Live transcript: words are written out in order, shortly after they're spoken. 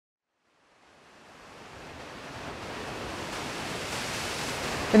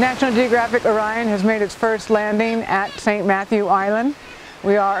The National Geographic Orion has made its first landing at St. Matthew Island.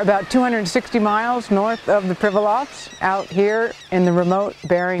 We are about 260 miles north of the Pribilofs, out here in the remote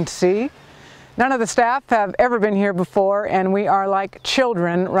Bering Sea. None of the staff have ever been here before, and we are like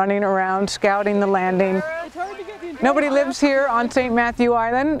children running around scouting the landing. Nobody lives here on St. Matthew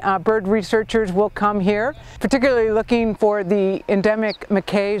Island. Bird researchers will come here, particularly looking for the endemic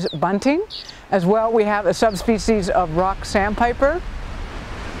McKay's bunting. As well, we have a subspecies of rock sandpiper.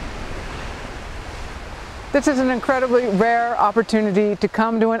 This is an incredibly rare opportunity to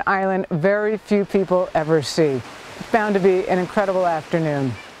come to an island very few people ever see. It's bound to be an incredible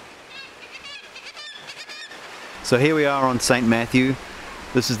afternoon. So here we are on St. Matthew.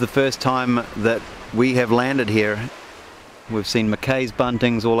 This is the first time that we have landed here. We've seen McKay's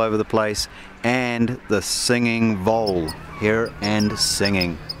buntings all over the place and the singing vole here and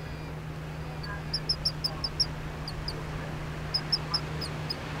singing.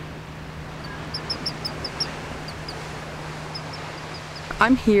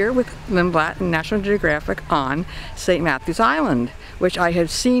 I'm here with Lindblad and National Geographic on St. Matthew's Island, which I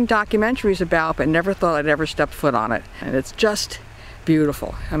had seen documentaries about but never thought I'd ever step foot on it. And it's just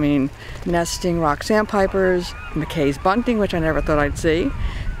beautiful. I mean, nesting rock sandpipers, McKay's bunting, which I never thought I'd see,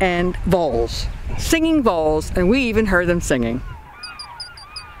 and voles. Singing voles, and we even heard them singing.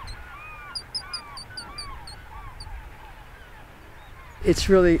 It's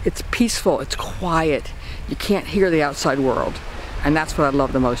peaceful, it's quiet. You can't hear the outside world. And that's what I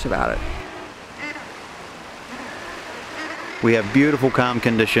love the most about it. We have beautiful calm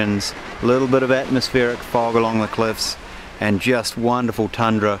conditions, a little bit of atmospheric fog along the cliffs, and just wonderful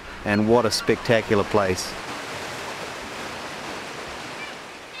tundra, and what a spectacular place.